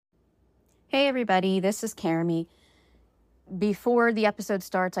Hey everybody, this is Karami. Before the episode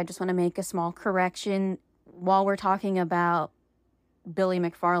starts, I just want to make a small correction. While we're talking about Billy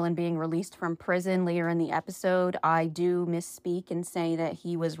McFarland being released from prison later in the episode, I do misspeak and say that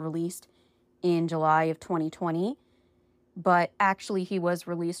he was released in July of 2020, but actually he was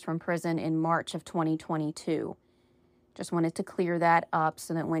released from prison in March of 2022. Just wanted to clear that up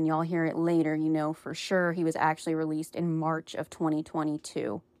so that when y'all hear it later, you know for sure he was actually released in March of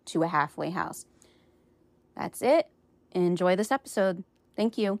 2022 to a halfway house. That's it. Enjoy this episode.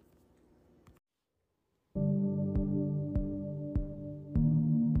 Thank you.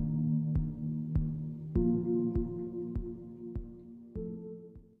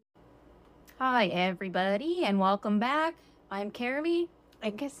 Hi, everybody, and welcome back. I'm Karami.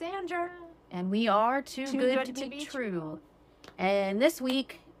 And Cassandra. And we are Too Good to Be True. And this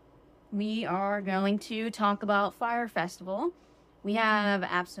week, we are going to talk about Fyre Festival. We have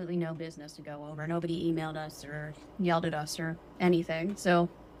absolutely no business to go over. Nobody emailed us or yelled at us or anything. So,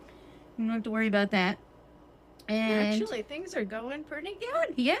 you don't have to worry about that. And actually, things are going pretty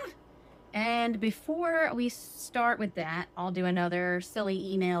good. Yeah. And before we start with that, I'll do another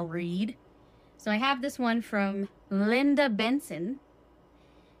silly email read. So I have this one from Linda Benson.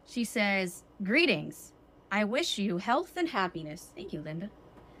 She says, "Greetings. I wish you health and happiness." Thank you, Linda.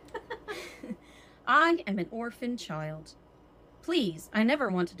 I am an orphan child. Please, I never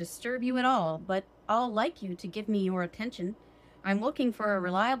want to disturb you at all, but I'll like you to give me your attention. I'm looking for a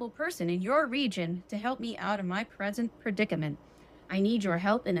reliable person in your region to help me out of my present predicament. I need your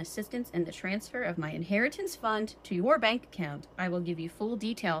help and assistance in the transfer of my inheritance fund to your bank account. I will give you full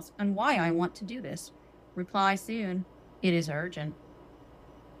details on why I want to do this. Reply soon. It is urgent.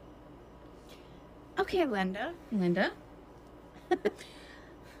 Okay, Linda. Linda?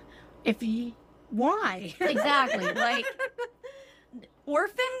 Why? Exactly. Like,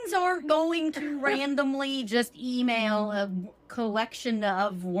 orphans aren't going to randomly just email a collection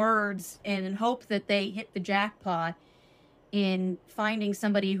of words and hope that they hit the jackpot in finding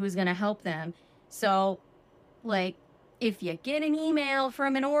somebody who's going to help them. So, like, if you get an email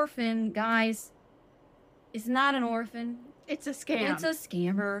from an orphan, guys, it's not an orphan. It's a scam. It's a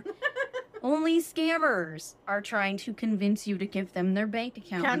scammer. Only scammers are trying to convince you to give them their bank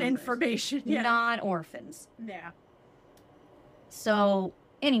account information. Yeah. Not orphans. Yeah. So,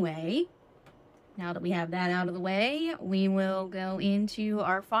 anyway, now that we have that out of the way, we will go into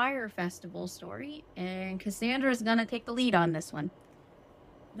our Fyre Festival story, and Cassandra's gonna take the lead on this one.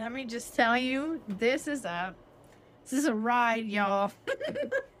 Let me just tell you, this is a ride, y'all.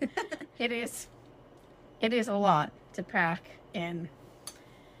 It is a lot to pack in.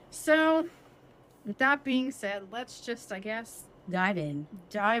 So, with that being said, let's just, I guess,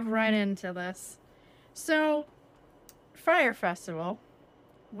 dive right into this. So, Fyre Festival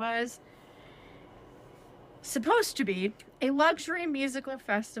was supposed to be a luxury musical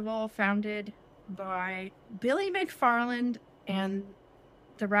festival founded by Billy McFarland and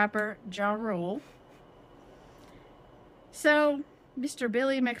the rapper Ja Rule. So, Mr.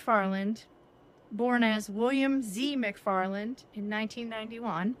 Billy McFarland, born as William Z. McFarland in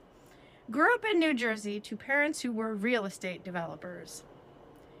 1991, grew up in New Jersey to parents who were real estate developers.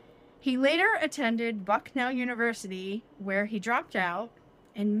 He later attended Bucknell University, where he dropped out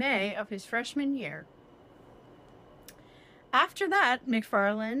in May of his freshman year. After that,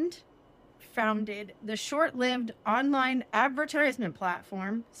 McFarland founded the short-lived online advertisement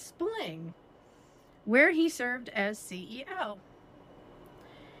platform Spling, where he served as CEO.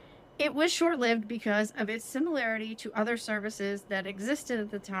 It was short-lived because of its similarity to other services that existed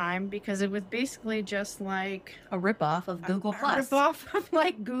at the time, because it was basically just like a ripoff of Google+. A ripoff of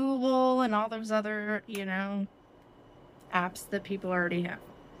like Google and all those other, apps that people already have.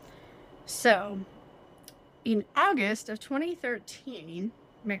 So, in August of 2013,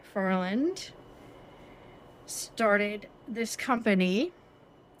 McFarland started this company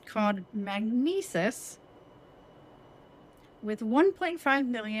called Magnesis with $1.5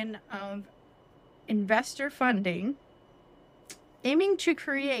 million of investor funding, aiming to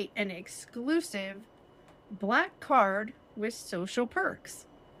create an exclusive black card with social perks,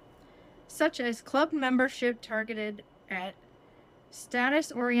 such as club membership targeted at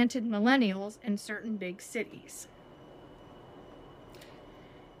status-oriented millennials in certain big cities.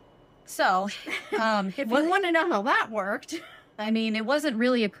 So, if you want to know how that worked, I mean, it wasn't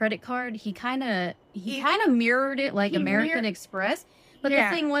really a credit card. He kind of mirrored it like American Express. But the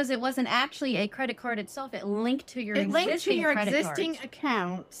thing was, it wasn't actually a credit card itself. It linked to your existing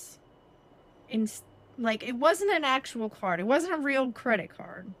accounts. It wasn't an actual card. It wasn't a real credit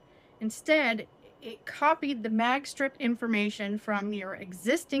card. Instead, it copied the mag strip information from your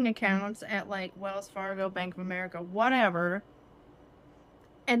existing accounts at like Wells Fargo, Bank of America, whatever,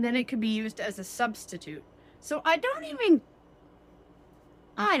 and then it could be used as a substitute. So I don't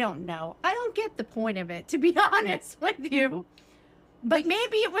know. I don't get the point of it, to be honest with you. But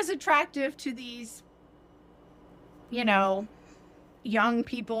maybe it was attractive to these, young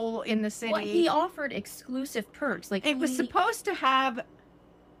people in the city. Well, he offered exclusive perks. Like It was supposed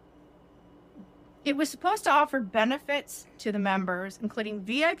to offer benefits to the members, including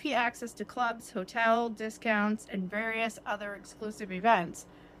VIP access to clubs, hotel discounts, and various other exclusive events.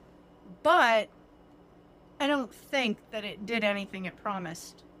 But I don't think that it did anything it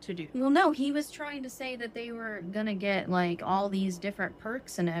promised to do. Well, no, he was trying to say that they were gonna get like all these different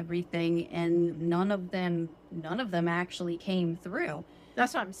perks and everything, and none of them actually came through.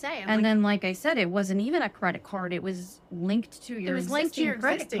 That's what I'm saying. And then, like I said, it wasn't even a credit card; it was linked to your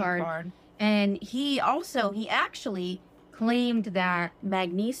credit card. And he actually claimed that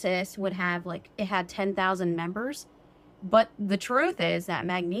Magnesis would have it had 10,000 members, but the truth is that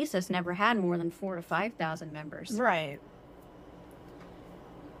Magnesis never had more than 4,000 to 5,000 members. Right.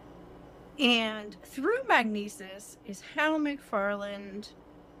 And through Magnesis is how McFarland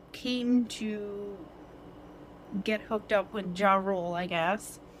came to get hooked up with Ja Rule, I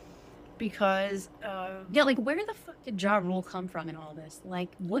guess. Because, yeah, where the fuck did Ja Rule come from in all this?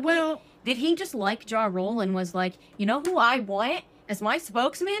 Did he just like Ja Rule and was like, you know who I want as my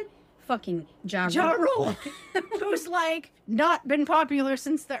spokesman? Fucking Ja Rule. Ja Rule, who's, not been popular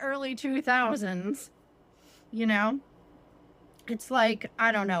since the early 2000s, It's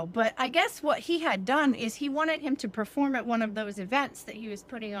I don't know. But I guess what he had done is he wanted him to perform at one of those events that he was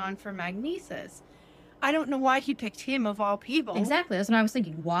putting on for Magnesis. I don't know why he picked him of all people. Exactly. That's what I was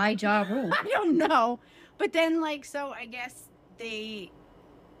thinking. Why Ja Rule? I don't know. But then, so I guess they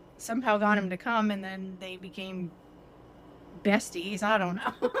somehow got him to come, and then they became besties. I don't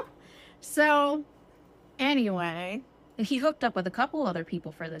know. So, anyway. He hooked up with a couple other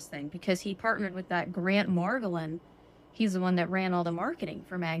people for this thing because he partnered with that Grant Margolin. He's the one that ran all the marketing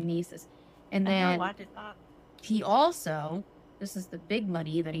for Magnesis. And then I did not. He also... This is the big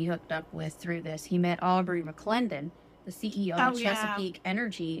money that he hooked up with through this. He met Aubrey McClendon, the CEO of Chesapeake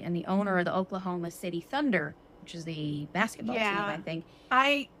Energy and the owner of the Oklahoma City Thunder, which is the basketball team, I think.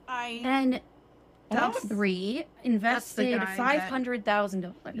 And all three invested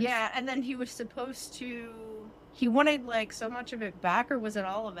 $500,000. Yeah, and then he was supposed to... He wanted, so much of it back, or was it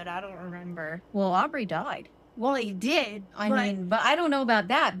all of it? I don't remember. Well, Aubrey died. Well, he did. But I don't know about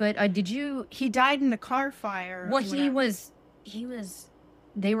that, but did you... He died in a car fire. Well,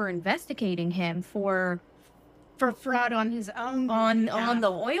 they were investigating him for fraud on his own on the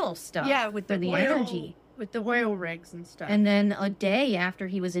oil stuff. Yeah, with the energy, with the oil rigs and stuff. And then a day after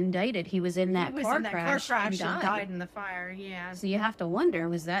he was indicted, he was in that car crash and died in the fire. Yeah. So you have to wonder,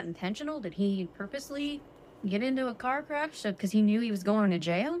 was that intentional? Did he purposely get into a car crash because he knew he was going to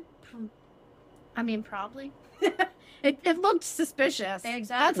jail? I mean, probably. It looked suspicious. Exactly.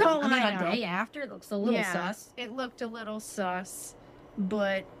 That's all I know. A day after, it looks a little sus. It looked a little sus,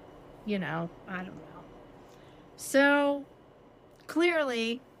 but, I don't know. So,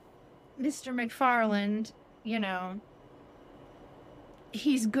 clearly, Mr. McFarland,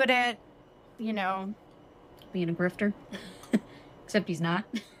 he's good at, being a grifter. Except he's not.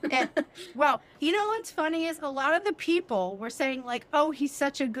 Well, what's funny is a lot of the people were saying oh, he's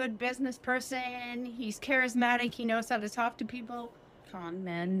such a good business person. He's charismatic. He knows how to talk to people. Con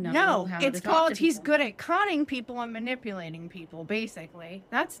men. No, it's called he's good at conning people and manipulating people, basically.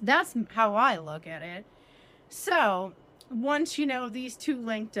 That's how I look at it. So, once, these two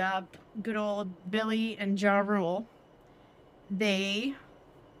linked up, good old Billy and Ja Rule, they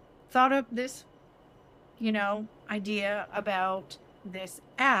thought up this, idea about this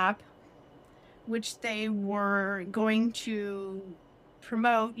app, which they were going to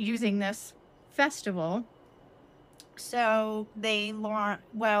promote using this festival. So they launched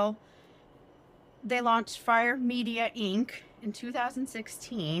Fyre Media Inc. in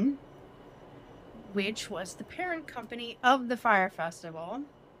 2016, which was the parent company of the Fyre Festival.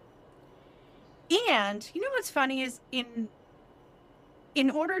 And what's funny is in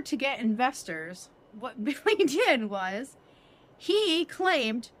order to get investors, what Billy did was he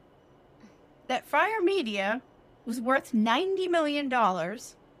claimed that Fyre Media was worth $90 million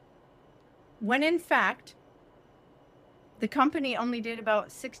when in fact the company only did about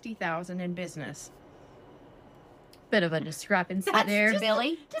 $60,000 in business. Bit of a discrepancy there,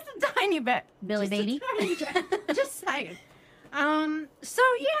 Billy. Just a tiny bit. Billy baby. Just saying. So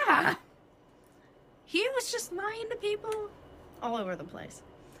yeah. He was just lying to people all over the place.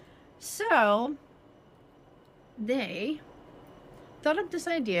 So they thought up this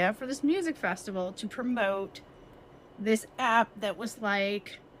idea for this music festival to promote this app that was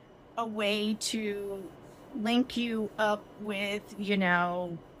like a way to link you up with,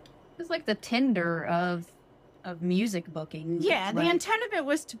 It's like the Tinder of music booking. yeah, the right? intent of it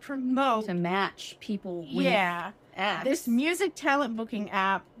was to promote, To match people with yeah, apps. this music talent booking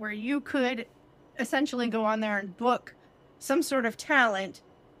app where you could essentially go on there and book some sort of talent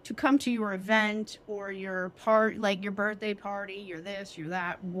to come to your event or your like your birthday party, your this, your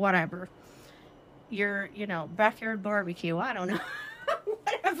that, whatever. Your, backyard barbecue, I don't know.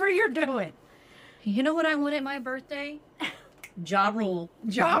 Whatever you're doing. You know what I want at my birthday? Ja Rule.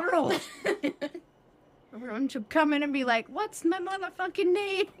 Ja Rule. Everyone should come in and be like, what's my motherfucking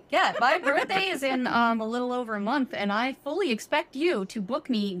name? Yeah, my birthday is in a little over a month, and I fully expect you to book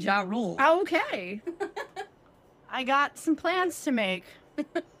me Ja Rule. Okay. I got some plans to make.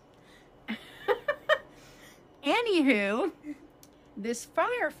 Anywho, this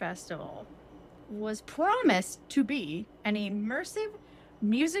Fyre Festival was promised to be an immersive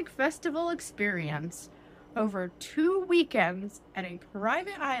music festival experience over 2 weekends at a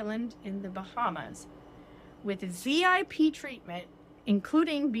private island in the Bahamas with VIP treatment,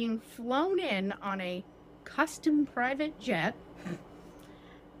 including being flown in on a custom private jet,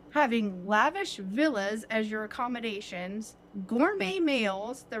 having lavish villas as your accommodations, gourmet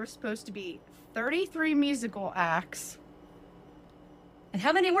meals. There were supposed to be 33 musical acts. And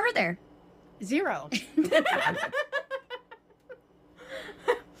how many were there? 0.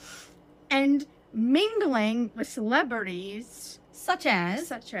 And mingling with celebrities Such as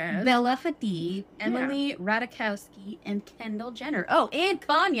Bella Hadid, Emily Ratajkowski, and Kendall Jenner. Oh, and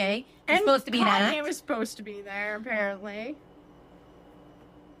Kanye is supposed to be in that. Kanye was supposed to be there, apparently.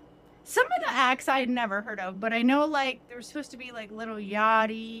 Some of the acts I had never heard of, but I know, there was supposed to be, Little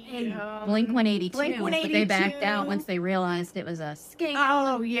Yachty. Blink-182, Blink-182. but they backed out once they realized it was a scam.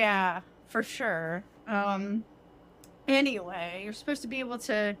 Oh, yeah, for sure. Anyway, you're supposed to be able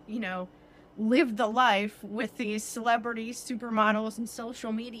to, live the life with these celebrities, supermodels, and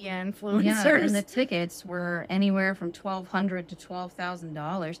social media influencers. Yeah, and the tickets were anywhere from $1,200 to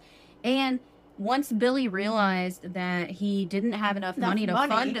 $12,000. And once Billy realized that he didn't have enough money to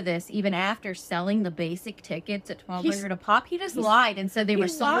fund this, even after selling the basic tickets at $1,200 a pop, he just lied and said they were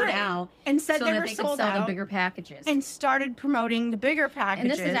sold out, and said so they that were they sold could sell out, the bigger packages. and started promoting the bigger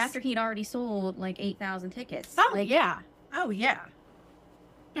packages. And this is after he'd already sold 8,000 tickets. Oh, yeah. Oh, yeah.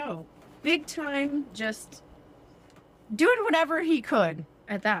 Oh, big time, just doing whatever he could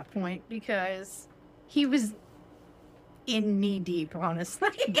at that point, because he was in knee deep, honestly.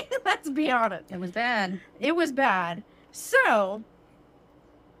 Let's be honest. It was bad. It was bad. So,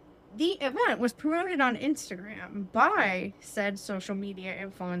 the event was promoted on Instagram by said social media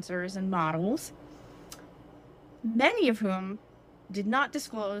influencers and models, many of whom did not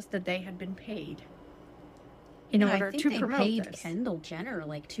disclose that they had been paid in order to promote paid this. Kendall Jenner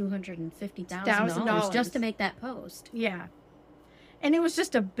 $250,000 just to make that post. Yeah. And it was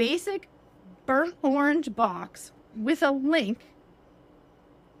just a basic burnt orange box with a link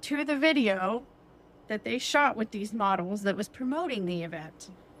to the video that they shot with these models that was promoting the event.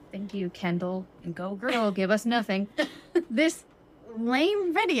 Thank you, Kendall. And go girl, give us nothing. This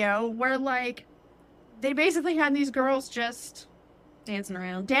lame video where, they basically had these girls just Dancing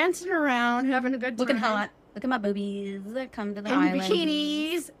around. having a good time. Looking hot. Look at my boobies. Come to the in island.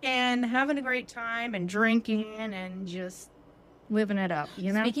 bikinis and having a great time and drinking and just living it up,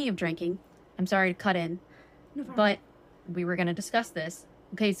 Speaking of drinking, I'm sorry to cut in, but we were going to discuss this.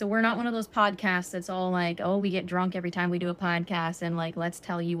 Okay, so we're not one of those podcasts that's all we get drunk every time we do a podcast and let's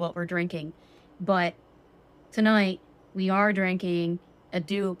tell you what we're drinking. But tonight we are drinking a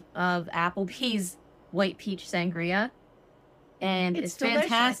dupe of Applebee's White Peach Sangria, and it's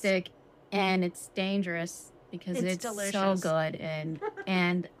fantastic. And it's dangerous because it's delicious. So good.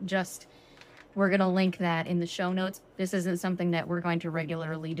 And just, we're going to link that in the show notes. This isn't something that we're going to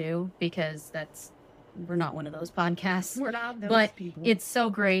regularly do because we're not one of those podcasts. We're not those but people. It's so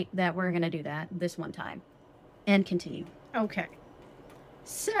great that we're going to do that this one time and continue. Okay.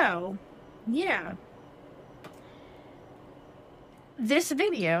 So, yeah. This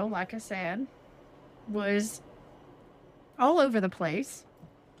video, like I said, was all over the place.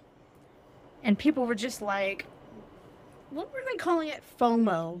 And people were just what were they calling it?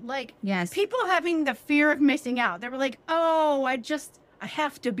 FOMO. Yes. People having the fear of missing out. They were like, oh, I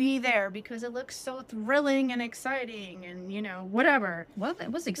have to be there because it looks so thrilling and exciting and, whatever. Well,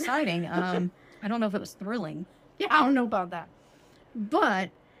 it was exciting. I don't know if it was thrilling. Yeah, I don't know about that.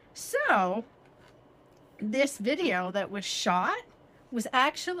 But, so, this video that was shot was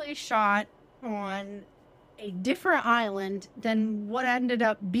actually shot on a different island than what ended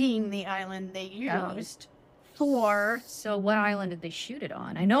up being the island they used for. So what island did they shoot it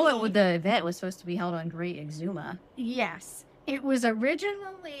on? I know the event was supposed to be held on Great Exuma. Yes. It was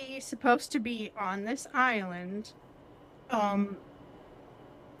originally supposed to be on this island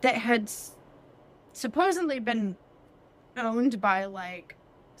that had supposedly been owned by, like,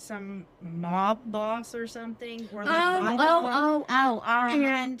 some mob boss or something. Or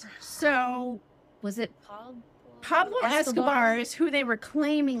and so... Was it Pablo Escobar is who they were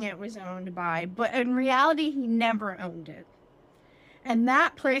claiming it was owned by, but in reality, he never owned it. And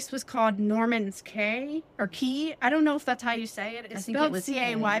that place was called Norman's Cay, or Key. I don't know if that's how you say it. It's spelled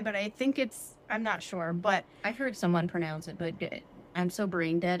C-A-Y, but I think it's, I'm not sure. But I heard someone pronounce it, but I'm so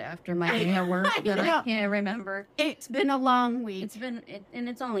brain dead after my annual work that I can't remember. It's been a long week. And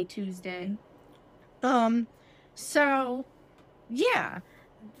it's only Tuesday. So, yeah.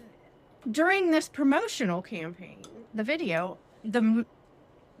 During this promotional campaign, the video,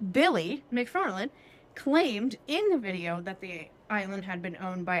 Billy McFarland claimed in the video that the island had been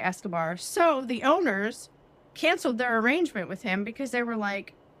owned by Escobar. So the owners canceled their arrangement with him because they were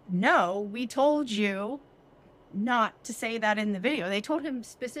like, no, we told you not to say that in the video. They told him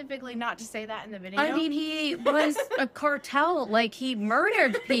specifically not to say that in the video. I mean, he was a cartel. Like, he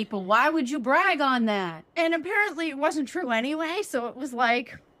murdered people. Why would you brag on that? And apparently it wasn't true anyway. So it was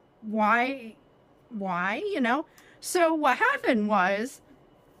like, why, you know? So what happened was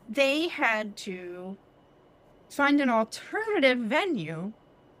they had to find an alternative venue.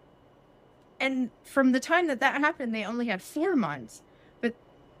 And from the time that happened, they only had 4 months. But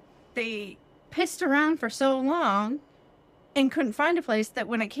they pissed around for so long and couldn't find a place that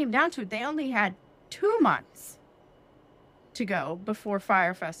when it came down to it, they only had 2 months to go before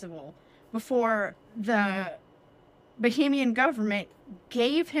Fyre Festival, before the Bahamian government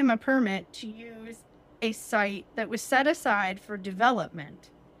gave him a permit to use a site that was set aside for development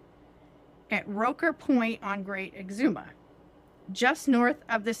at Roker Point on Great Exuma, just north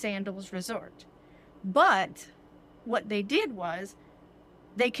of the Sandals Resort. But what they did was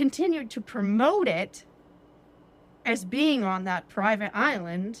they continued to promote it as being on that private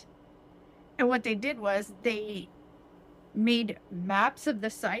island. And what they did was they made maps of the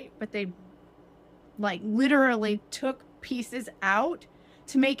site, but they like literally took pieces out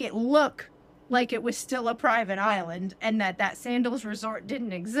to make it look like it was still a private island and that Sandals Resort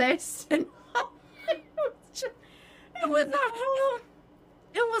didn't exist. And it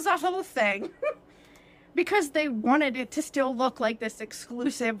was a whole thing. Because they wanted it to still look like this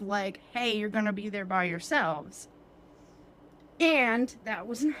exclusive, like, hey, you're going to be there by yourselves. And that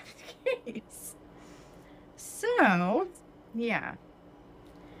was not the case. So, yeah.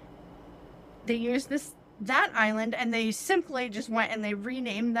 They used that island, and they simply just went and they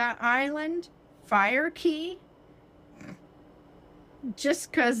renamed that island Fyre Key.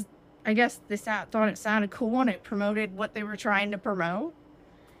 Just because, I guess, they thought it sounded cool and it promoted what they were trying to promote.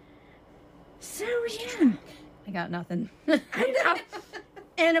 So, yeah. I got nothing. I know.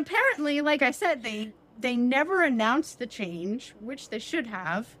 And apparently, like I said, they never announced the change, which they should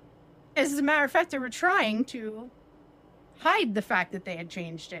have. As a matter of fact, they were trying to hide the fact that they had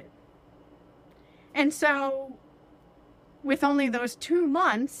changed it. And so, with only those 2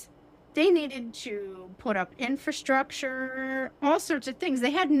 months, they needed to put up infrastructure, all sorts of things. They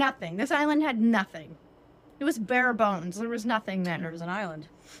had nothing. This island had nothing. It was bare bones. There was nothing there. There was an island.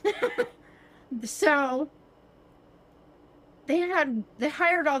 So they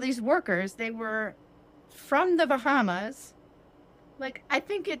hired all these workers. They were from the Bahamas. Like, I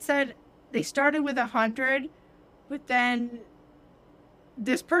think it said they started with 100, but then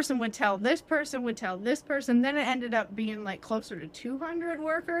this person would tell this person would tell this person. Then it ended up being like closer to 200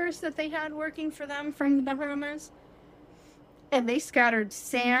 workers that they had working for them from the Bahamas. And they scattered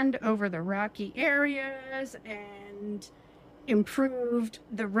sand over the rocky areas and improved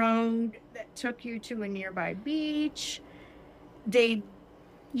the road that took you to a nearby beach. They,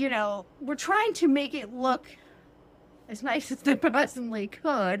 were trying to make it look as nice as they possibly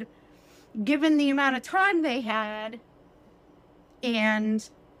could, given the amount of time they had and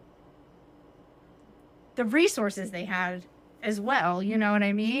the resources they had as well, you know what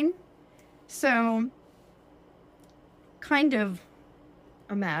I mean? So, kind of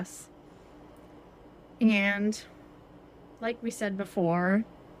a mess. And like we said before,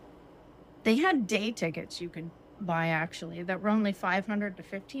 they had day tickets you could buy, actually, that were only $500 to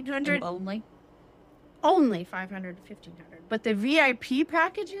 $1,500. Only $500 to $1,500. But the VIP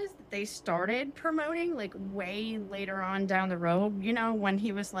packages that they started promoting, like, way later on down the road, when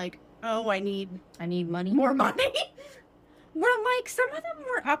he was like, oh, I need money. More money. were like, some of them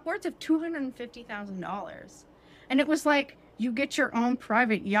were upwards of $250,000. And it was like, you get your own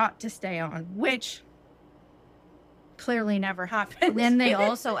private yacht to stay on, which clearly never happened. Then they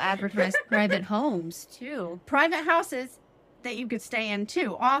also advertised private homes too. Private houses that you could stay in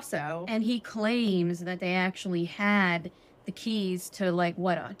too, also. And he claims that they actually had the keys to like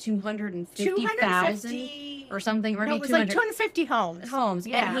what, 250,000 or something, or No, it was like 250 homes.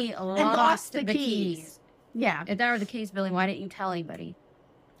 Yeah, and he lost the keys. Yeah. If that were the case, Billy, why didn't you tell anybody?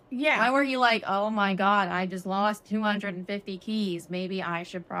 Yeah. Why were you like, oh my God, I just lost 250 keys. Maybe I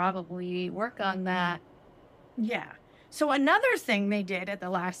should probably work on that. Yeah. So another thing they did at the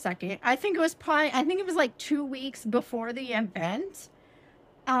last second, I think it was like 2 weeks before the event.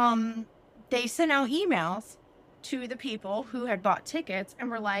 They sent out emails to the people who had bought tickets and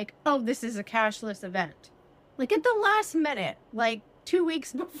were like, oh, this is a cashless event. Like at the last minute, like 2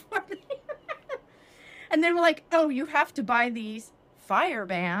 weeks before the event. And they were like, oh, you have to buy these Fyre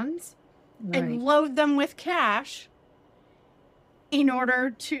bands and load them with cash in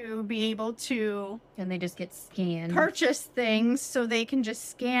order to be able to... And they just get scanned. Purchase things so they can just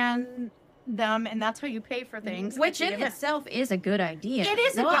scan them, and that's how you pay for things. Which in itself is a good idea. It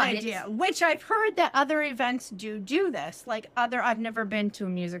is a good idea, which I've heard that other events do this. Like I've never been to a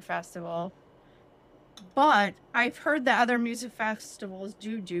music festival, but I've heard that other music festivals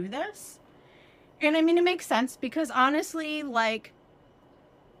do this. And I mean, it makes sense because honestly, like,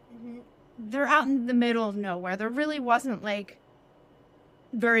 they're out in the middle of nowhere. There really wasn't like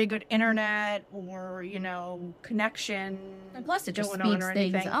very good internet or, you know, connection. And plus it just going speeds on or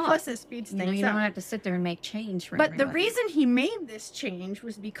things anything. up. Plus it speeds things up. You don't have to sit there and make change for But everybody. the reason he made this change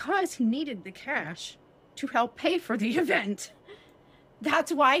was because he needed the cash to help pay for the event.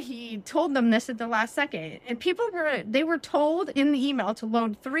 That's why he told them this at the last second. And they were told in the email to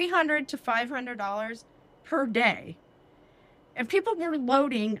load $300 to $500 per day. And people were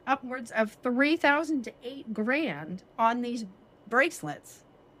loading upwards of $3,000 to $8,000 on these bracelets,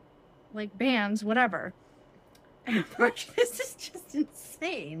 like bands, whatever. And I'm like, this is just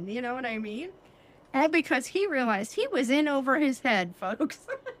insane. You know what I mean? All because he realized he was in over his head, folks.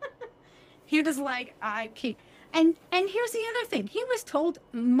 He was like, I can't. And here's the other thing. He was told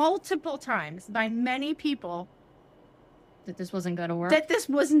multiple times by many people that this wasn't going to work. That this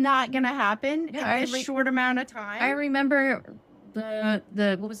was not going to happen in a short amount of time. I remember the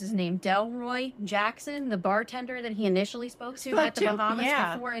what was his name? Delroy Jackson, the bartender that he initially spoke to at the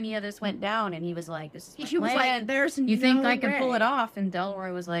Bahamas before any of this went down, and he was like, "This is my plan. Was like, "There's you think no I can way. pull it off?" And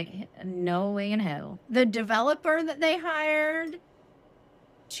Delroy was like, "No way in hell." The developer that they hired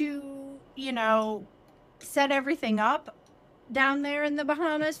to, you know, set everything up down there in the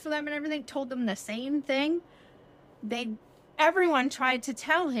Bahamas for them and everything told them the same thing. Everyone tried to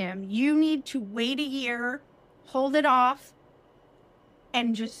tell him, you need to wait a year, hold it off,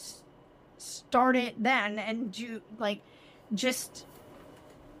 and just start it then and do, like, just,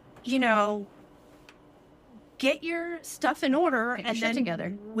 you know, get your stuff in order and then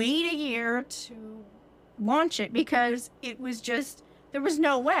together. Wait a year to launch it because it was just, there was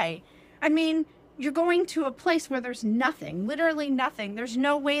no way. I mean, you're going to a place where there's nothing, literally nothing. There's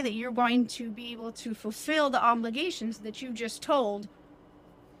no way that you're going to be able to fulfill the obligations that you just told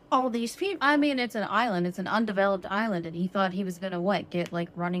all these people. I mean, it's an island. It's an undeveloped island, and he thought he was going to, get, like,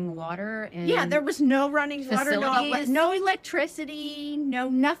 running water and yeah, there was no running water, facilities. no electricity, no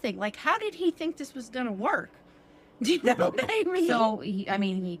nothing. Like, how did he think this was going to work? Do you know what I mean? So,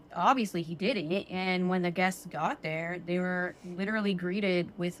 he obviously he did it, and when the guests got there, they were literally greeted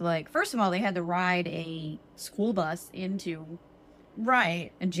with, like, first of all, they had to ride a school bus into,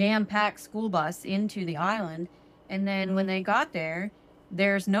 right, a jam-packed school bus into the island, and then when they got there,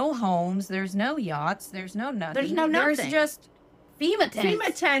 there's no homes, there's no yachts, there's no nothing. There's no nothing. There's just FEMA tents.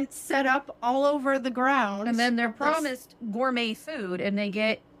 FEMA tents set up all over the ground. And then they're promised gourmet food, and they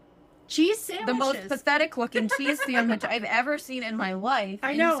get cheese sandwiches. The most pathetic looking cheese sandwich I've ever seen in my life.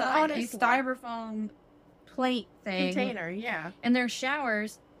 I know, inside honestly. a styrofoam plate thing. Container, yeah. And their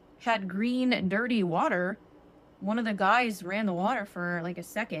showers had green, dirty water. One of the guys ran the water for like a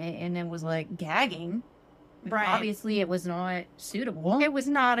second and then was like gagging. Right. Obviously, it was not suitable. It was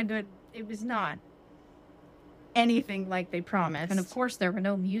not anything like they promised. And of course, there were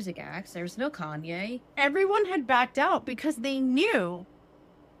no music acts. There was no Kanye. Everyone had backed out because they knew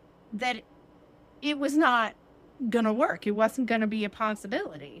that it was not gonna work. It wasn't gonna be a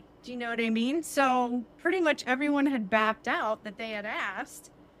possibility. Do you know what I mean? So pretty much everyone had backed out that they had asked.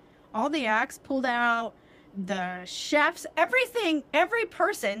 All the acts pulled out, the chefs, everything, every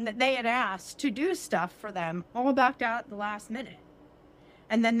person that they had asked to do stuff for them all backed out at the last minute.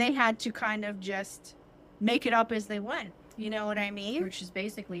 And then they had to kind of just make it up as they went. You know what I mean? Which is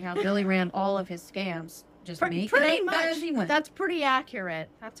basically how Billy ran all of his scams. Just Pretty much. That's pretty accurate.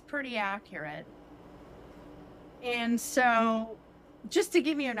 And so, just to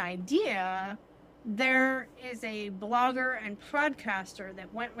give you an idea, there is a blogger and podcaster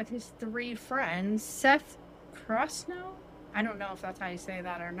that went with his 3 friends, Seth Crosno? I don't know if that's how you say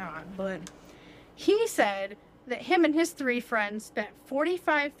that or not, but he said that him and his 3 friends spent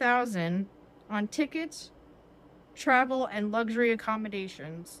 $45,000 on tickets, travel, and luxury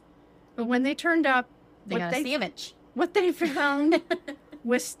accommodations. But when they turned up, They got a sandwich. what they found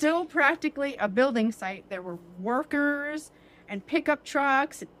was still practically a building site. There were workers and pickup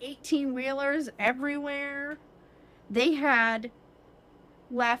trucks and 18-wheelers everywhere. They had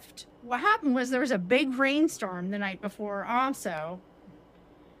left. What happened was there was a big rainstorm the night before also.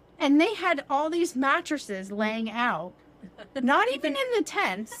 And they had all these mattresses laying out. Not even in the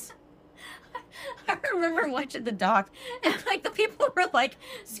tents. I remember watching the doc, and like the people were like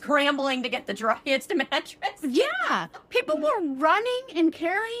scrambling to get the driest mattress. Yeah, people were running and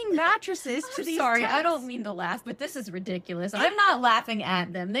carrying mattresses to these Sorry, tents. I don't mean to laugh, but this is ridiculous. I'm not laughing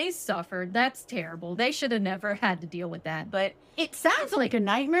at them. They suffered. That's terrible. They should have never had to deal with that. But It sounds like a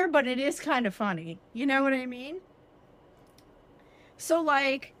nightmare, but it is kind of funny. You know what I mean? So,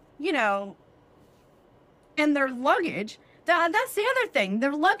 like, you know, and their luggage, that's the other thing.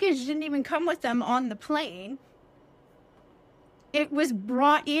 Their luggage didn't even come with them on the plane. It was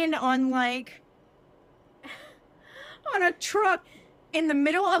brought in on, like, on a truck in the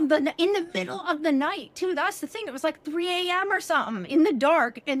middle of the night, too. That's the thing. It was like 3 a.m. or something in the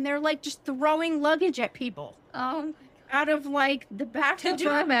dark, and they're, like, just throwing luggage at people. Out of, like, the back of could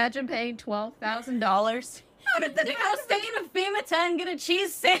you imagine paying $12,000? out of the I'll stay in a Fama 10, get a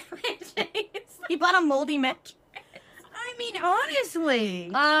cheese sandwich. He bought a moldy mattress. I mean,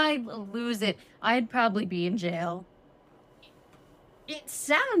 honestly, I'd lose it. I'd probably be in jail. it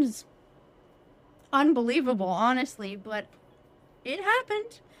sounds unbelievable, honestly, but it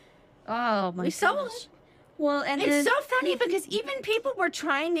happened. Oh my We saw gosh. it. Well, and It's so funny because even people were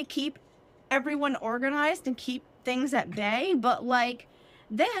trying to keep everyone organized and keep things at bay, but like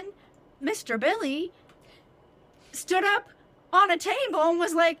then Mr. Billy stood up on a table and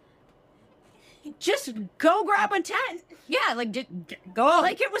was like, just go grab a tent. yeah, like just go.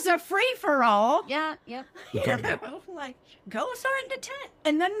 Like it was a free for all. yeah, yep. You know, like go start the tent.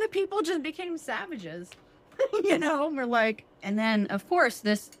 And then the people just became savages. You know, we're like, And then of course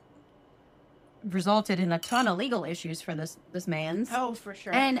this resulted in a ton of legal issues for this man's. oh, for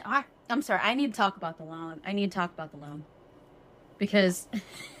sure. And I'm sorry, I need to talk about the loan. Because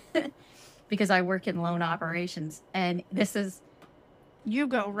because I work in loan operations, and this is you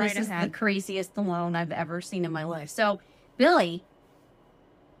go right this is ahead. the craziest loan I've ever seen in my life. So Billy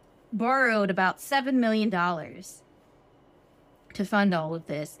borrowed about $7 million to fund all of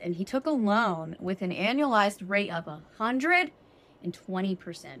this, and he took a loan with an annualized rate of 120%.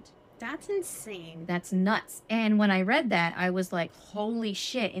 That's insane. That's nuts. And when I read that, I was like, holy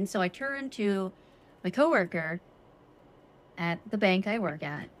shit. And so I turned to my coworker at the bank I work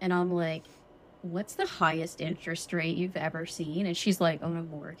at, and I'm like, what's the highest interest rate you've ever seen? And she's like, on a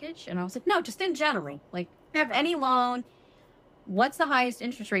mortgage? And I was like, no, just in general. Like, Ever. any loan, what's the highest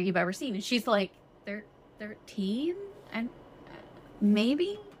interest rate you've ever seen? And she's like, 13? And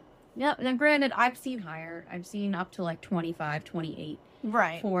maybe? Yeah, now granted, I've seen higher. I've seen up to like 25, 28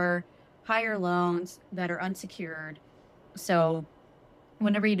 Right. for higher loans that are unsecured. So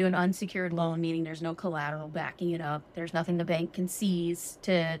whenever you do an unsecured loan, meaning there's no collateral backing it up, there's nothing the bank can seize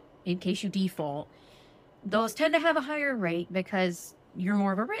to in case you default, those tend to have a higher rate because you're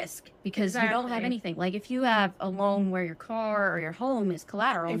more of a risk, because you don't have Exactly. anything. Like if you have a loan where your car or your home is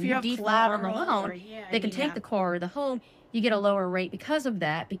collateral, If and you have default on the collateral, loan, or- yeah, they can yeah. take the car or the home. You get a lower rate because of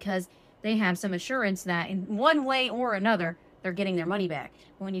that, because they have some assurance that in one way or another, they're getting their money back.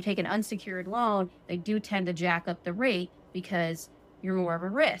 But when you take an unsecured loan, they do tend to jack up the rate because you're more of a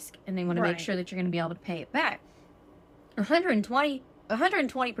risk, and they want to make Right. sure that you're going to be able to pay it back. 120%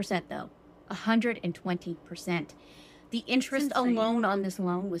 though. 120%. The interest That's insane. alone on this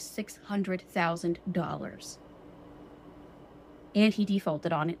loan was $600,000. And he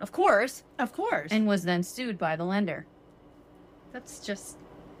defaulted on it, of course, Of course. and was then sued by the lender. that's just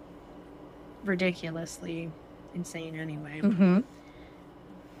ridiculously insane anyway. Mm-hmm.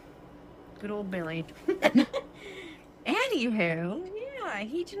 Good old Billy. Anywho, yeah,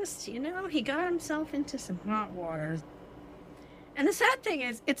 he just, you know, he got himself into some hot waters. And the sad thing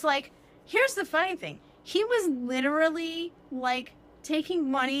is, it's like, here's the funny thing. He was literally, like, taking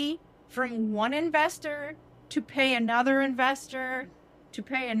money from one investor to pay another investor to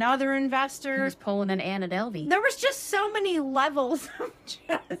pay another He investor. was pulling an Anna Delvey. There was just so many levels of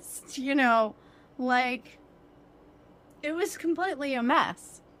just, like, it was completely a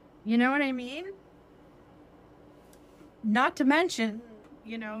mess. You know what I mean? Not to mention,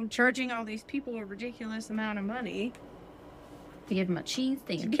 charging all these people a ridiculous amount of money To give him a cheese to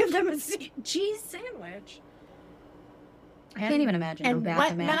thing. give them a cheese sandwich. I can't even imagine how and bad wet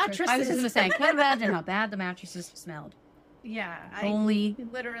the mattress. I was just mattresses. gonna say, I can't imagine how bad the mattresses smelled. Yeah, Only I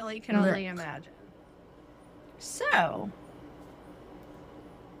literally can only imagine. So,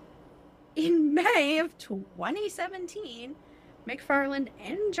 in May of 2017, McFarland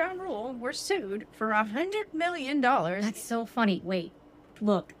and John Rule were sued for $100 million. That's so funny. Wait,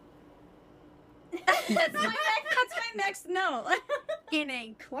 look. That's my next note. In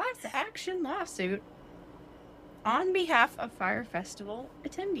a class action lawsuit on behalf of Fyre Festival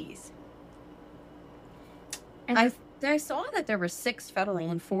attendees. And I saw that there were 6 federal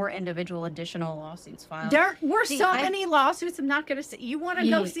and 4 individual additional lawsuits filed. there were See, so many lawsuits. I'm not going to say. You want to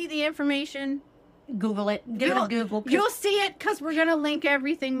go Yeah. see the information? Google it. Get it on Google. 'Cause You'll see it because we're going to link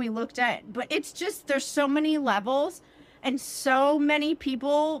everything we looked at. But it's just, there's so many levels and so many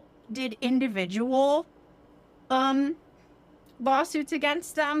people did individual lawsuits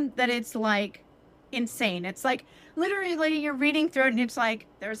against them that it's like insane. It's like literally you're reading through it and it's like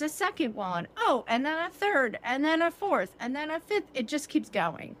there's a second one. Oh, and then a third, and then a fourth, and then a fifth. It just keeps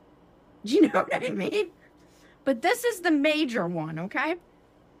going. Do you know what I mean? But this is the major one, okay?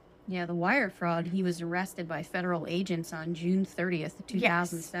 Yeah, the wire fraud. He was arrested by federal agents on June 30th,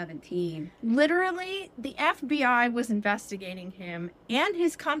 2017. Literally, the FBI was investigating him and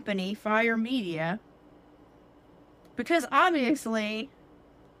his company, Fyre Media, because obviously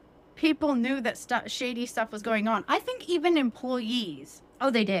people knew that shady stuff was going on. I think even employees Oh,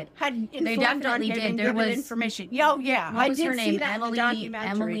 they did. had They influence on definitely him did. and There given was information. Yeah, What was I her did see name? that in the documentary.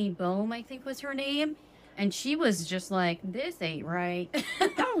 Emily Bohm, I think was her name. And she was just like, this ain't right.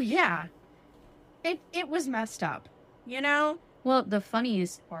 Oh yeah, it was messed up. Well, the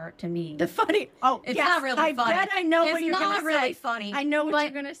funniest part to me. The funny. Oh, It's yes, not really I funny. bet I know It's what you're not gonna really say. funny. I know what but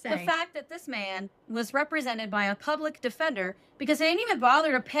you're gonna say. The fact that this man was represented by a public defender because they didn't even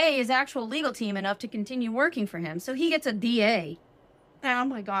bother to pay his actual legal team enough to continue working for him. So he gets a DA. Oh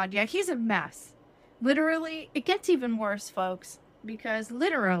my God, yeah, he's a mess. Literally, it gets even worse, folks, because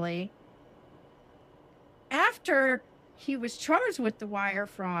literally, after he was charged with the wire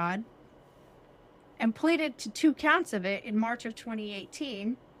fraud and pleaded to 2 counts of it in March of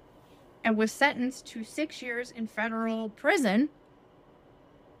 2018 and was sentenced to 6 years in federal prison,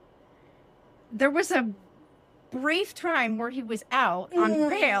 there was a brief time where he was out on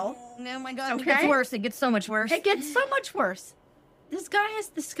bail. Oh my God. Okay? It gets worse. It gets so much worse. It gets so much worse. This guy is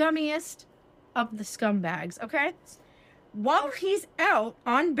the scummiest of the scumbags, okay? While he's out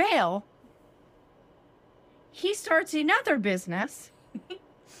on bail, he starts another business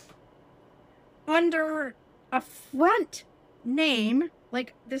under a front name,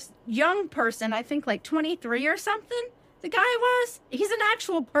 like this young person, I think like 23 or something. The guy was. He's an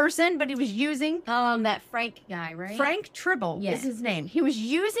actual person, but he was using That Frank guy, right? Frank Tribble Yeah. is his name. He was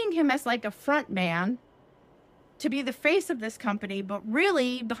using him as like a front man to be the face of this company, but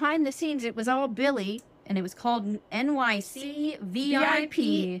really behind the scenes it was all Billy. And it was called NYC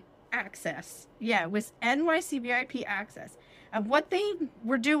VIP. Access. Yeah, it was NYC VIP Access. And what they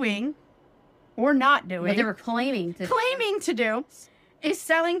were doing or not doing, What they were claiming to do is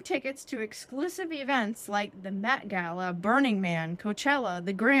selling tickets to exclusive events like the Met Gala, Burning Man, Coachella,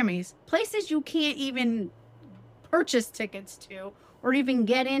 the Grammys, places you can't even purchase tickets to or even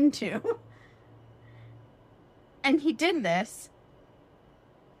get into. And he did this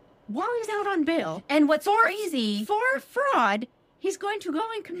while he's out on bail. And what's crazy, For fraud, he's going to go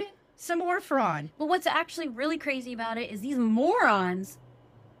and commit some more fraud. but what's actually really crazy about it is these morons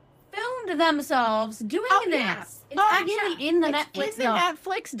filmed themselves doing this. It's actually in the Netflix. In the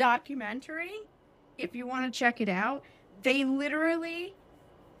Netflix documentary. If you want to check it out, they literally,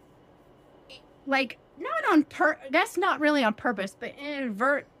 like, that's not really on purpose, but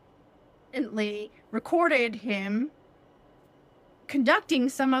inadvertently recorded him conducting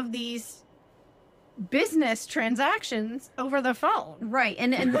some of these business transactions over the phone. Right.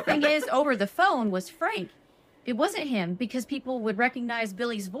 And the thing is, over the phone was Frank. It wasn't him because people would recognize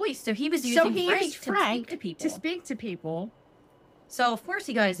Billy's voice. So he was using Frank to speak to people. So, of course,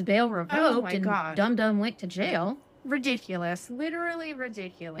 he got his bail revoked and Dum-Dum went to jail. Ridiculous. Literally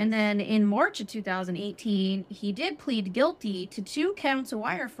ridiculous. And then in March of 2018, he did plead guilty to 2 counts of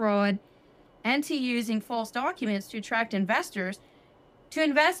wire fraud and to using false documents to attract investors. to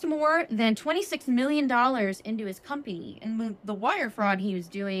invest more than $26 million into his company. And the wire fraud he was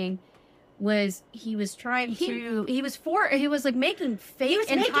doing was he was like making fake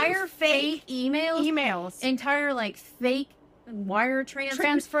emails, entire like fake wire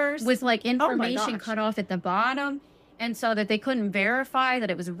transfers with like information cut off at the bottom, and so that they couldn't verify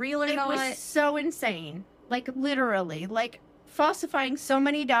that it was real or not. It was so insane. Like literally, like falsifying so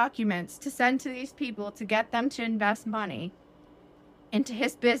many documents to send to these people to get them to invest money into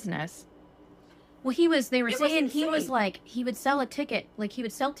his business. Well, they were saying he was like, he would sell a ticket, like he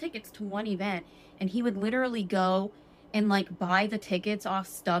would sell tickets to one event, and he would literally go and like buy the tickets off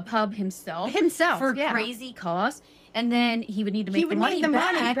StubHub himself for crazy costs, and then he would need to make the money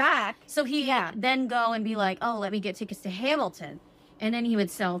back. So he then go and be like, oh, let me get tickets to Hamilton, and then he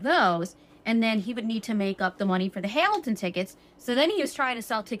would sell those, and then he would need to make up the money for the Hamilton tickets. So then he was trying to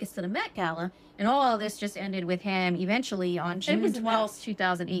sell tickets to the Met Gala, and all of this just ended with him eventually on June 12th,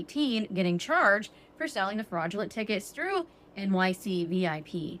 2018, getting charged for selling the fraudulent tickets through NYC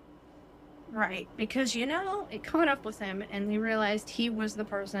VIP. Right, because, you know, it caught up with him, and they realized he was the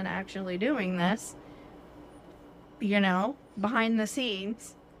person actually doing this, you know, behind the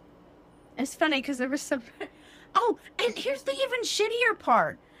scenes. It's funny, because there was some... Oh, and here's the even shittier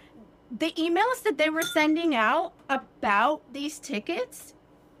part. The emails that they were sending out about these tickets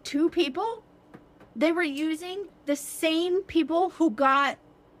to people, they were using the same people who got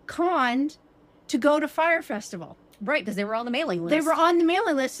conned to go to Fyre Festival. Right, because they were on the mailing list. They were on the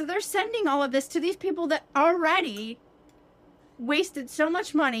mailing list, so they're sending all of this to these people that already wasted so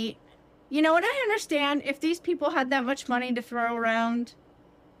much money. You know, and I understand if these people had that much money to throw around,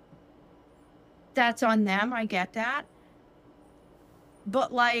 that's on them. I get that.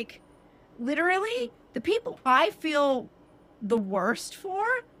 But, like, literally, the people I feel the worst for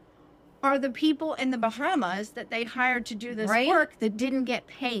are the people in the Bahamas that they hired to do this work that didn't get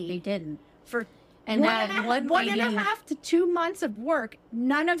paid. They didn't. For one and a half to 2 months of work,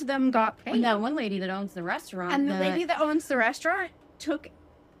 none of them got paid. And that one lady that owns the restaurant. And the lady that owns the restaurant took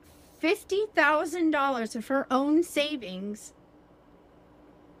 $50,000 of her own savings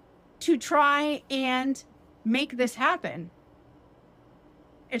to try and make this happen.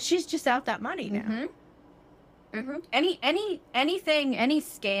 And she's just out that money now. Mm-hmm. Any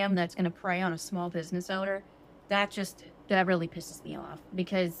scam that's going to prey on a small business owner, that really pisses me off,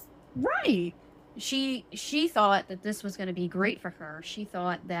 because she thought that this was going to be great for her. She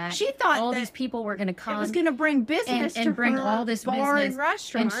thought that all these people were going to come. It was going to bring business and bring all this bar business, and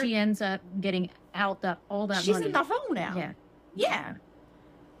restaurant. and she ends up getting all that money. She's in the hole now. Yeah.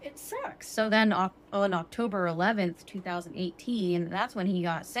 It sucks. So then on October 11th, 2018, that's when he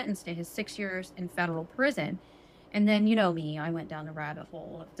got sentenced to his 6 years in federal prison. And then, you know me, I went down the rabbit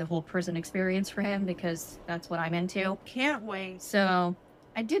hole of the whole prison experience for him, because that's what I'm into. Can't wait. So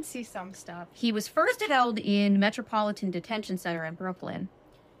I did see some stuff. He was first held in Metropolitan Detention Center in Brooklyn,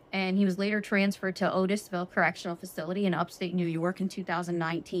 and he was later transferred to Otisville Correctional Facility in upstate New York in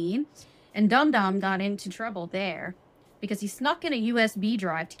 2019. And Dum Dum got into trouble there because he snuck in a USB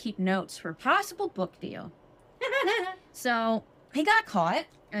drive to keep notes for a possible book deal. So he got caught,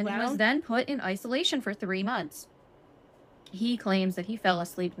 and he was then put in isolation for 3 months. He claims that he fell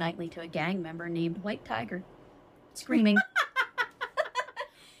asleep nightly to a gang member named White Tiger, screaming.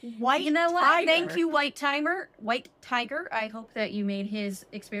 White, you know what? Tiger. Thank you, White Tiger. White Tiger. I hope that you made his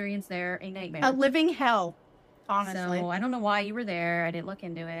experience there a nightmare. A living hell, honestly. So I don't know why you were there. I didn't look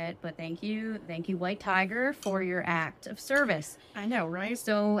into it, but thank you, White Tiger, for your act of service. I know, right?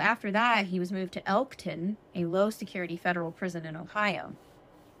 So after that, he was moved to Elkton, a low-security federal prison in Ohio.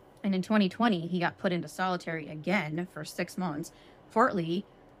 And in 2020, he got put into solitary again for 6 months, partly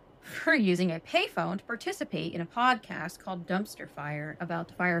for using a payphone to participate in a podcast called Dumpster Fire about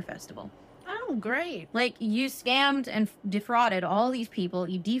the Fyre Festival. Oh, great. Like, you scammed and defrauded all these people.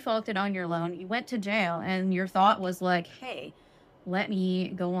 You defaulted on your loan. You went to jail. And your thought was like, hey, let me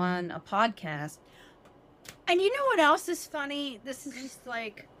go on a podcast. And you know what else is funny? This is just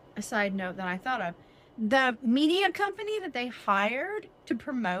like a side note that I thought of. The media company that they hired to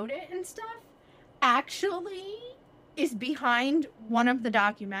promote it and stuff actually is behind one of the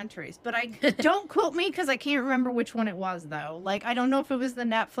documentaries. But don't quote me, because I can't remember which one it was, though. Like, I don't know if it was the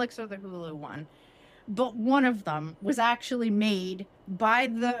Netflix or the Hulu one. But one of them was actually made by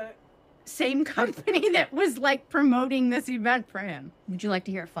the same company that was, like, promoting this event for him. Would you like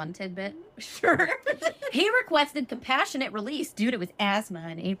to hear a fun tidbit? Sure. He requested compassionate release due to his asthma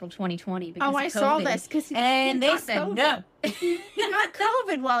in April 2020 because of COVID. Saw this. And they said COVID. no. He got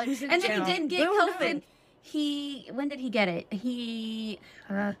COVID while he was in jail. And then he didn't get COVID. When did he get it?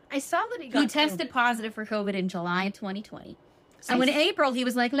 I saw that he tested COVID. positive for COVID in July of 2020. So in April, he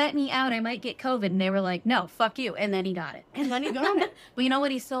was like, let me out. I might get COVID. And they were like, no, fuck you. And then he got it. And then he got it. But you know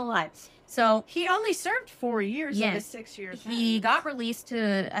what? He's still alive. So He only served 4 years of his yes, 6 years. he got released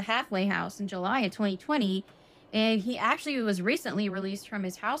to a halfway house in July of 2020. And he actually was recently released from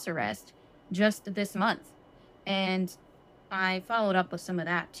his house arrest just this month. And I followed up with some of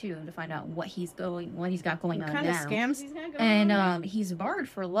that too to find out what he's got going What on kind of now. scams he's got going And on? he's barred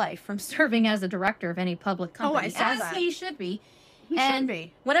for life from serving as a director of any public company. I saw as that. he should be. He and should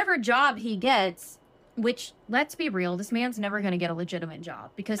be. whatever job he gets, which, let's be real, this man's never going to get a legitimate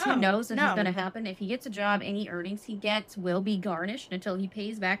job because he knows this is going to happen. If he gets a job, any earnings he gets will be garnished until he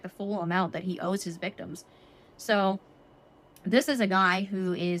pays back the full amount that he owes his victims. So this is a guy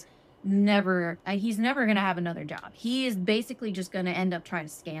who is he's never going to have another job. He is basically just going to end up trying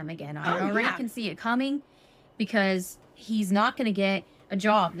to scam again. I already can see it coming because he's not going to get a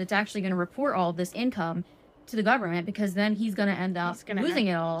job that's actually going to report all this income to the government, because then he's going to end up losing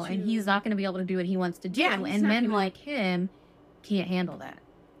it all and he's not going to be able to do what he wants to do. And men like him can't handle that.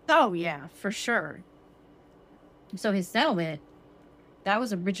 Oh, yeah, for sure. So his settlement, that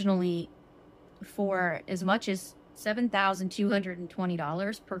was originally for as much as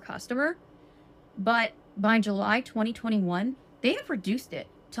 $7,220 per customer. But by July 2021, they have reduced it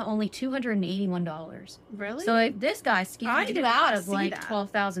to only $281. Really? So if this guy scammed you out of like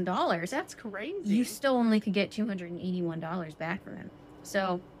 $12,000, that's crazy. you still only could get $281 back from him.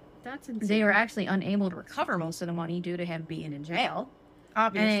 So That's insane. they were actually unable to recover most of the money due to him being in jail.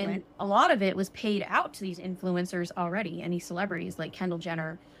 Obviously. And a lot of it was paid out to these influencers already, any celebrities like Kendall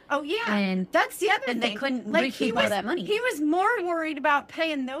Jenner. Oh, yeah. And That's the other thing. they couldn't like, recoup all that money. He was more worried about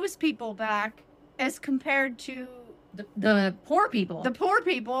paying those people back as compared to the poor people. the poor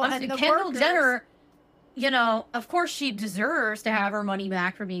people and the Kendall workers. Jenner, you know, of course she deserves to have her money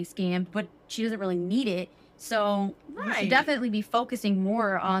back for being scammed, but she doesn't really need it. So you Right. should definitely be focusing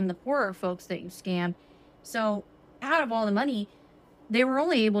more on the poorer folks that you scammed. So out of all the money, they were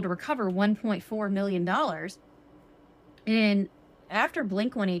only able to recover $1.4 million. And after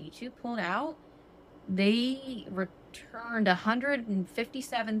Blink-182 pulled out, they returned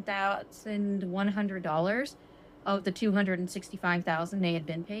 $157,100 of the $265,000 they had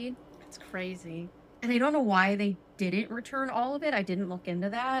been paid. That's crazy. And I don't know why they didn't return all of it. I didn't look into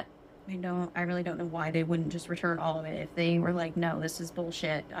that. I really don't know why they wouldn't just return all of it. If they were like, no, this is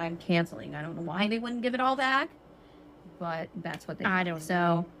bullshit, I'm canceling. I don't know why they wouldn't give it all back. But that's what they did. I don't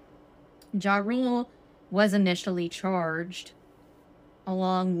So Ja Rule was initially charged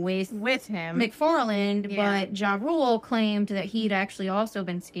along with him. McFarland, Yeah. but Ja Rule claimed that he'd actually also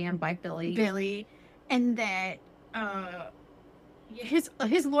been scammed by Billy. And that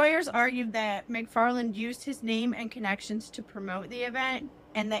his lawyers argued that McFarland used his name and connections to promote the event,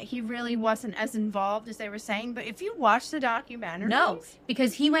 and that he really wasn't as involved as they were saying. But if you watch the documentary, No,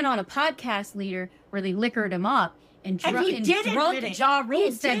 because he went on a podcast later where they liquored him up, and drunk Ja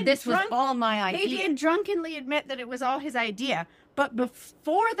Rule said this was all my idea. He did drunkenly admit that it was all his idea. But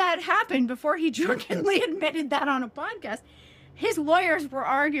before that happened, before he drunkenly admitted that on a podcast, his lawyers were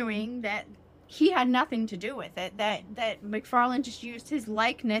arguing that he had nothing to do with it, that McFarland just used his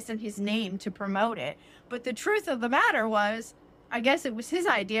likeness and his name to promote it. But the truth of the matter was, I guess it was his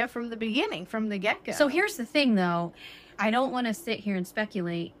idea from the beginning, from the get-go. So here's the thing, though. I don't want to sit here and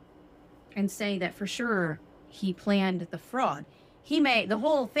speculate and say that for sure he planned the fraud. The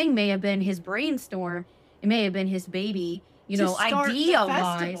whole thing may have been his brainstorm. It may have been his baby,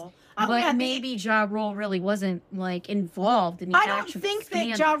 idea-wise. But maybe Ja Rule really wasn't, involved in the I don't actual think scam.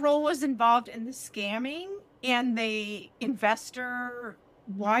 that Ja Rule was involved in the scamming and the investor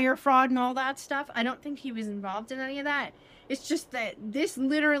wire fraud and all that stuff. I don't think he was involved in any of that. It's just that this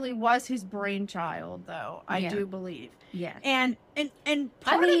literally was his brainchild, though, I do believe. Yeah. And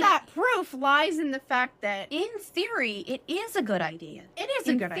part of that proof lies in the fact that in theory, it is a good idea. it is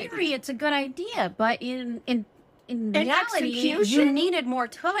a good In theory, idea. it's a good idea, but in reality, you execution? needed more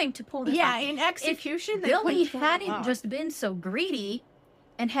time to pull this Yeah, off. in execution, If they Billy couldn't pull it hadn't off. just been so greedy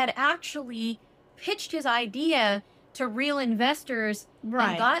and had actually pitched his idea to real investors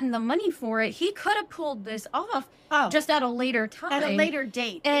and gotten the money for it, he could have pulled this off just at a later time. at a later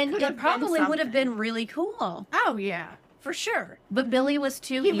date. And could have it probably been would have something. been really cool. Oh, yeah, for sure. But Billy was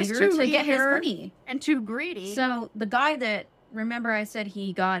too He was eager too to get his eager. money. And too greedy. So the guy that, remember I said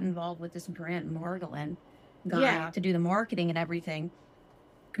he got involved with this Grant Margolin guy to do the marketing and everything.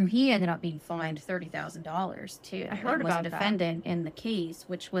 He ended up being fined $30,000 too. I heard about was a that. defendant in the case,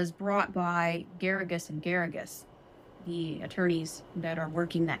 which was brought by Garrigus and Garrigus, the attorneys that are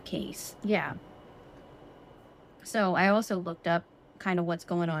working that case. yeah. So I also looked up kind of what's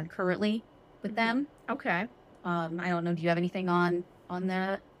going on currently with them. Okay. I don't know. Do you have anything on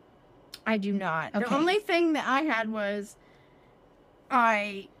that? I do not. Okay. The only thing that I had was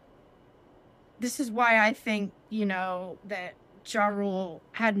this is why I think, that Ja Rule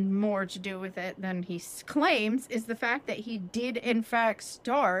had more to do with it than he claims, is the fact that he did, in fact,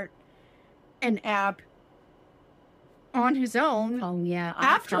 start an app on his own Oh, yeah.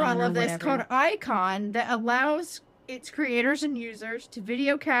 after Icon all or of this whatever. called Icon that allows its creators and users to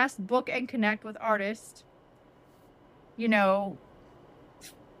videocast, book, and connect with artists,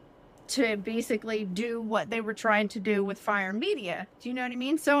 to basically do what they were trying to do with Fyre Media. Do you know what I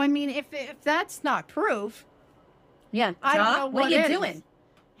mean? So, I mean, if that's not proof, Yeah. I don't Ja, know what what you is. doing?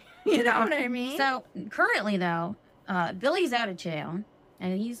 You know what I mean? So currently, though, Billy's out of jail,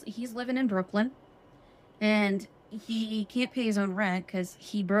 and he's living in Brooklyn, and he can't pay his own rent because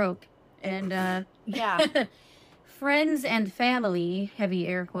he broke. And yeah. friends and family, heavy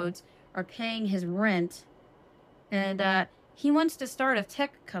air quotes, are paying his rent, and he wants to start a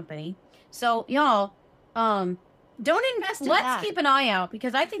tech company. So y'all, Don't invest in let's that. keep an eye out,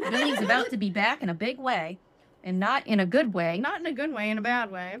 because I think Billy's about to be back in a big way, and not in a good way. Not in a good way, in a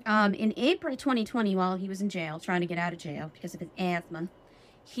bad way. In April 2020, while he was in jail, trying to get out of jail because of his asthma,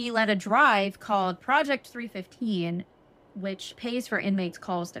 he led a drive called Project 315, which pays for inmates'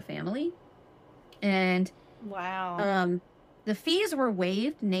 calls to family. And Wow. the fees were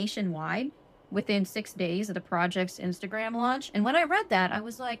waived nationwide within 6 days of the project's Instagram launch. And when I read that, I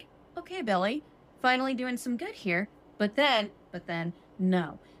was like, okay, Billy, finally doing some good here. But then,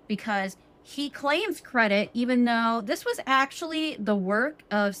 no, because he claims credit, even though this was actually the work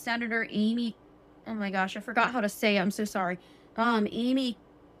of Senator Amy. Oh my gosh, I forgot how to say it. I'm so sorry. Amy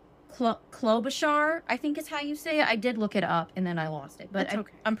Klobuchar, I think is how you say it. I did look it up and then I lost it, but That's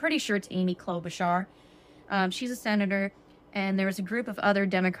okay. I'm pretty sure it's Amy Klobuchar. She's a senator, and there was a group of other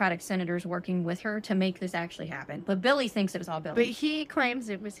Democratic senators working with her to make this actually happen. But Billy thinks it was all Billy. But he claims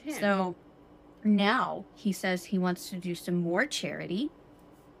it was him. So now he says he wants to do some more charity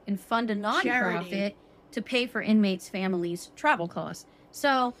and fund a nonprofit to pay for inmates' families' travel costs.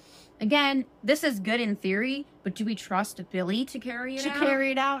 So, again, this is good in theory, but do we trust Billy to carry it out?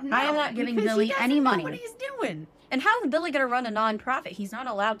 Carry it out? No, I am not giving because Billy he doesn't any know money. what he's doing. And how is Billy going to run a nonprofit? He's not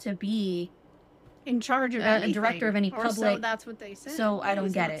allowed to be in charge of a anything. director of any Or public. so that's what they said. So I don't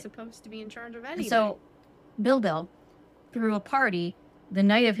He's get not it. supposed to be in charge of anything. So Bill threw a party the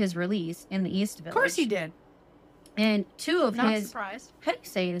night of his release in the East Village. Of course he did. And two of Not his, surprised. how do you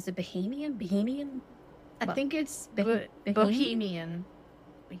say it? Is it Bohemian? I think it's Bohemian? Bohemian.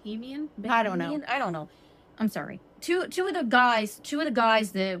 Bohemian? I don't know. I don't know. I'm sorry. Two of the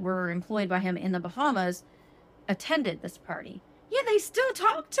guys that were employed by him in the Bahamas attended this party. Yeah, they still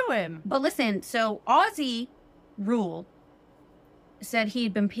talk to him. But listen, so Ozzy Rule said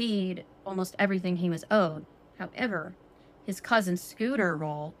he'd been paid almost everything he was owed. However, his cousin Scooter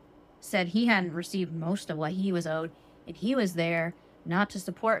Rule said he hadn't received most of what he was owed, and he was there not to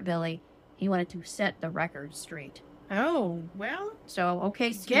support Billy. He wanted to set the record straight. Oh, well, So,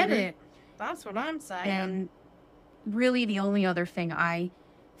 okay, Scooter. get it. That's what I'm saying. And really the only other thing I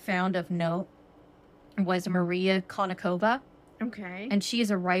found of note was Maria Konnikova, Okay. and she is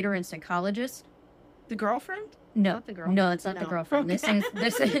a writer and psychologist. The girlfriend? No, Not the girlfriend. no, it's not the No. girlfriend. Okay.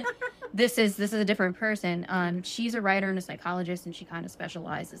 This is a different person. She's a writer and a psychologist, and she kind of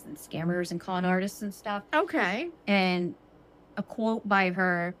specializes in scammers and con artists and stuff. Okay. And a quote by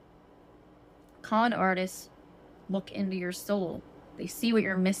her: "Con artists look into your soul. They see what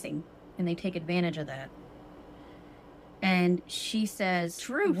you're missing, and they take advantage of that." And she says,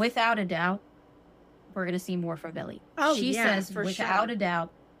 Truth. without a doubt, we're going to see more from Billy. Oh, She yeah, says, for without sure. a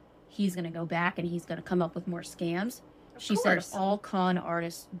doubt, he's going to go back and he's going to come up with more scams. Of She course. said all con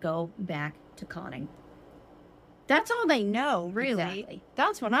artists go back to conning. That's all they know, really. Exactly.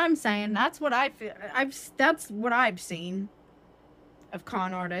 That's what I'm saying. That's what I feel. That's what I've seen of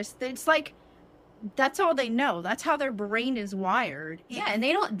con artists. It's like that's all they know. That's how their brain is wired. Yeah, and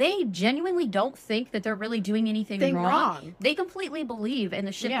they genuinely don't think that they're really doing anything wrong. They completely believe in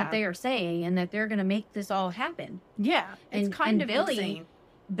the shit Yeah. that they are saying and that they're going to make this all happen. Yeah, it's And- kind and of Billy- insane.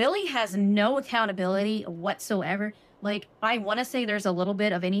 Billy has no accountability whatsoever. Like, I want to say there's a little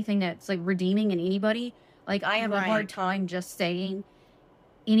bit of anything that's like redeeming in anybody. Like, I have a Right. hard time just saying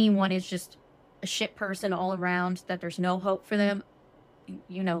anyone is just a shit person all around, that there's no hope for them.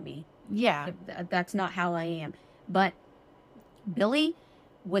 You know me. Yeah. That's not how I am. But Billy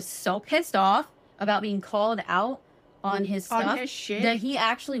was so pissed off about being called out on his On stuff his shit. that he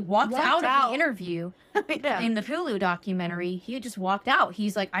actually walked out of the interview Yeah. in the Hulu documentary. He just walked out.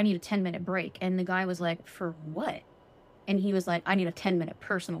 He's like, I need a 10-minute break. And the guy was like, for what? And he was like, I need a 10-minute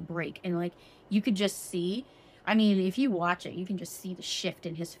personal break. And like, you could just see I mean, if you watch it, you can just see the shift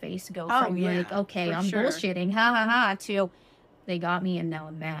in his face go Oh, from yeah, like, okay, for I'm sure. bullshitting, ha ha ha, to they got me and now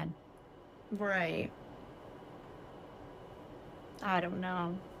I'm mad. Right. I don't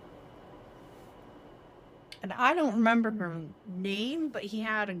know. And I don't remember her name, but he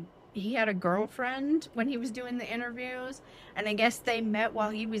had a girlfriend when he was doing the interviews, and I guess they met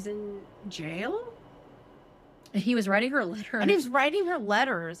while he was in jail. He was writing her a letter. And he was writing her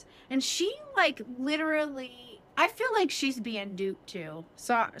letters, and she like literally. I feel like she's being duped too.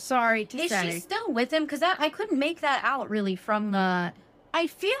 Sorry to Is say. she still with him? Because I couldn't make that out really from the. I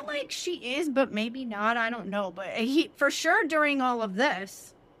feel like she is, but maybe not. I don't know. But he, for sure, during all of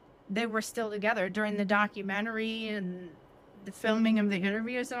this, they were still together during the documentary and the filming of the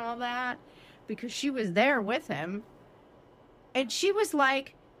interviews and all that, because she was there with him. And she was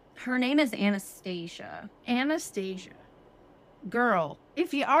like, Her name is Anastasia. Anastasia, girl,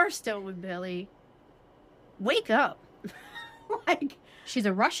 if you are still with Billy, wake up. Like, She's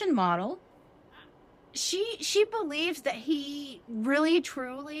a Russian model. she believes that he really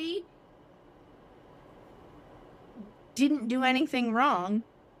truly didn't do anything wrong,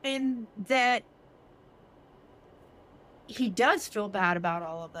 and that he does feel bad about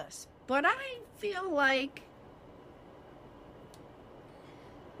all of this. But I feel like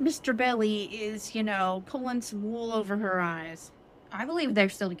Mr. Billy is, pulling some wool over her eyes. I believe they're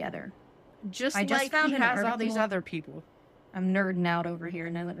still together. Just I just like found he an has all these article. other people. I'm nerding out over here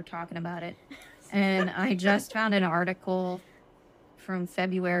now that we're talking about it. And I just found an article from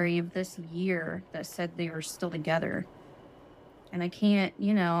February of this year that said they were still together. And I can't,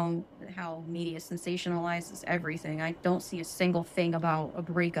 how media sensationalizes everything. I don't see a single thing about a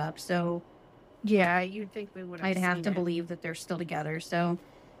breakup. So Yeah, you'd think we would have I'd have seen to it. believe that they're still together. So,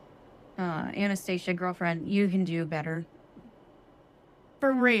 Anastasia, girlfriend, you can do better.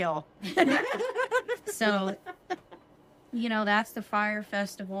 For real. So, that's the Fyre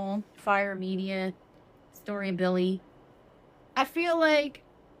Festival, Fyre Media, Story of Billy. I feel like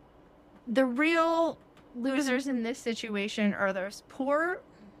the real losers in this situation are those poor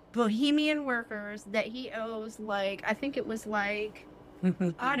bohemian workers that he owes, like, I think it was like,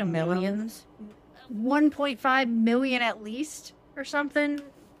 I don't know, Millions. 1.5 million at least or something,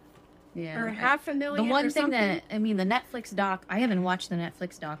 Yeah. or half a The million. one or thing something. the Netflix doc, I haven't watched the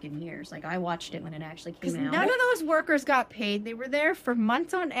Netflix doc in years. Like, I watched it when it actually came 'Cause out. none of those workers got paid. They were there for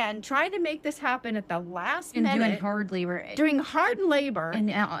months on end trying to make this happen at the last and doing minute, hard labor. doing hard labor. And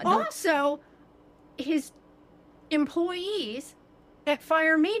Also, his employees at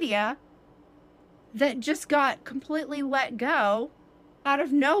Fyre Media that just got completely let go out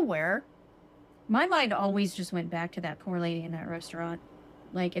of nowhere. my mind always just went back to that poor lady in that restaurant.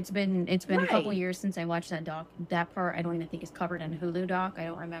 Like, it's been a couple Right. years since I watched that doc. That part I don't even think is covered in Hulu doc. I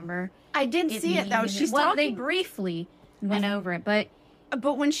don't remember. I didn't see it though. She's they talking, briefly went over it, but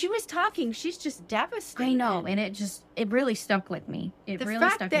but when she was talking, she's just devastated. I know, and it really stuck with me. It The really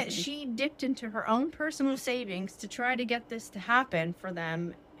fact stuck that with me. she dipped into her own personal savings to try to get this to happen for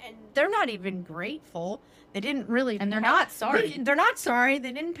them, and they're not even grateful. They didn't really, And they're not sorry. They're not sorry.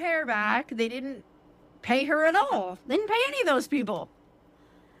 They didn't pay her back. They didn't pay her at all. They didn't pay any of those people.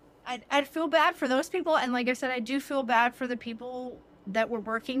 I'd feel bad for those people, and like I said, I do feel bad for the people that were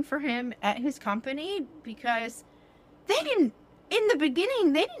working for him at his company, because they didn't, in the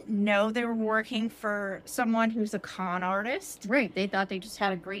beginning, they didn't know they were working for someone who's a con artist. Right. They thought they just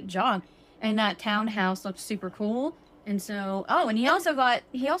had a great job. And that townhouse looked super cool. And so, and he also got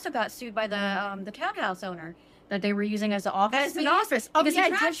sued by the townhouse owner that they were using as an office. As an space office. Oh, because yeah,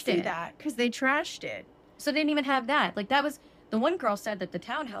 he I did trashed see it. that, because they trashed it. So they didn't even have that. Like, that was, the one girl said that the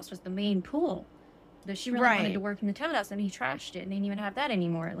townhouse was the main pool. That she really wanted Right. to work in the townhouse, and he trashed it, and they didn't even have that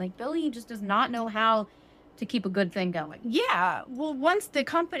anymore. Like, Billy just does not know how to keep a good thing going. Yeah, well, once the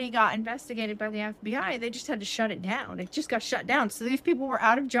company got investigated by the FBI, they just had to shut it down. It just got shut down. So these people were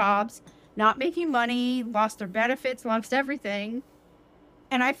out of jobs, not making money, lost their benefits, lost everything.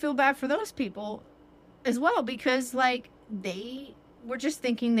 And I feel bad for those people as well, because, like, they were just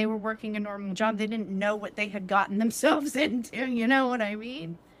thinking they were working a normal job. They didn't know what they had gotten themselves into. You know what I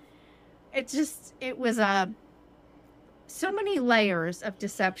mean? It was so many layers of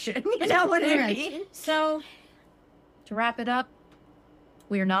deception. You know what I Right. mean? So, to wrap it up,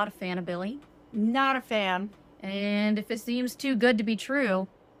 we are not a fan of Billy. Not a fan. And if it seems too good to be true,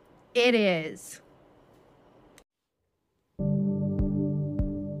 It is.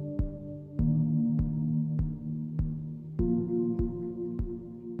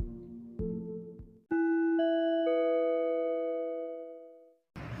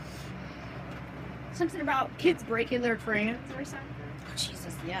 Something about kids breaking their crayons or something.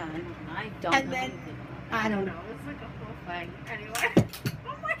 Jesus, yeah, I don't And know then- anything about I don't know. It's like a whole thing. Anyway.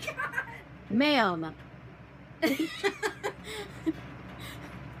 Oh my god. Ma'am.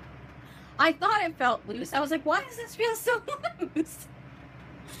 I thought it felt loose. I was like, why does this feel so loose?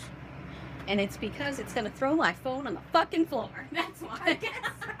 And it's because it's going to throw my phone on the fucking floor. That's why. I guess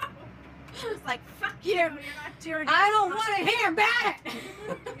so. She was like, fuck you. You're not doing it. I don't want to hear about it.